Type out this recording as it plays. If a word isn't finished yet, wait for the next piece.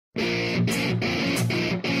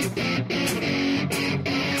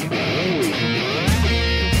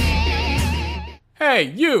Hey,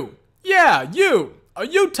 you! Yeah, you! Are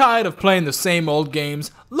you tired of playing the same old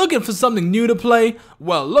games? Looking for something new to play?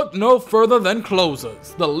 Well, look no further than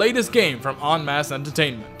Closers, the latest game from En Masse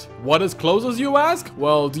Entertainment. What is Closers, you ask?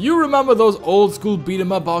 Well, do you remember those old school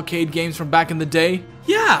beat-em-up arcade games from back in the day?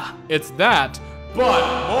 Yeah, it's that,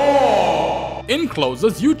 but more! In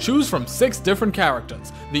Closers, you choose from 6 different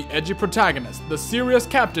characters. The edgy protagonist, the serious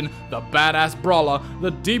captain, the badass brawler,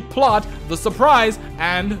 the deep plot, the surprise,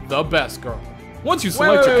 and the best girl. Once you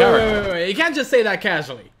select your character... Wait, you can't just say that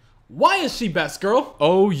casually. Why is she best girl?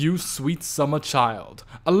 Oh, you sweet summer child.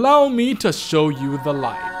 Allow me to show you the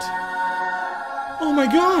light. Oh my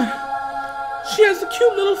god. She has the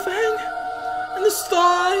cute little fang. And the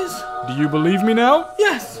stars. Do you believe me now?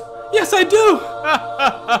 Yes. Yes, I do!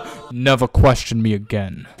 Never question me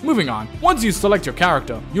again. Moving on, once you select your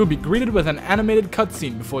character, you'll be greeted with an animated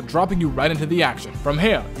cutscene before dropping you right into the action. From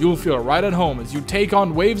here, you'll feel right at home as you take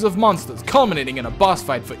on waves of monsters, culminating in a boss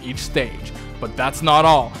fight for each stage. But that's not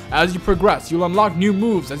all. As you progress, you'll unlock new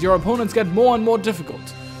moves as your opponents get more and more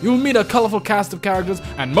difficult. You'll meet a colorful cast of characters,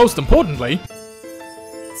 and most importantly...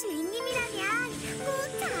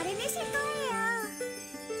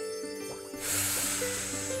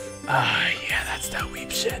 yeah, that's that weep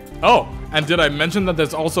shit. Oh, and did I mention that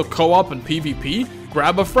there's also co-op and PvP?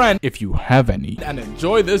 Grab a friend, if you have any, and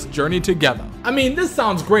enjoy this journey together. I mean, this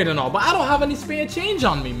sounds great and all, but I don't have any spare change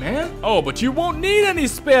on me, man. Oh, but you won't need any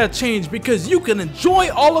spare change because you can enjoy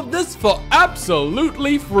all of this for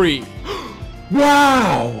absolutely free.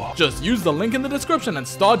 Wow! Just use the link in the description and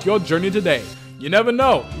start your journey today. You never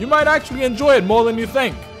know, you might actually enjoy it more than you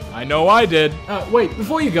think. I know I did. Wait,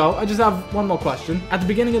 before you go, I just have one more question. At the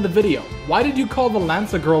beginning of the video, why did you call the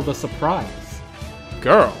Lancer girl the surprise?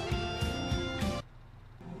 Girl?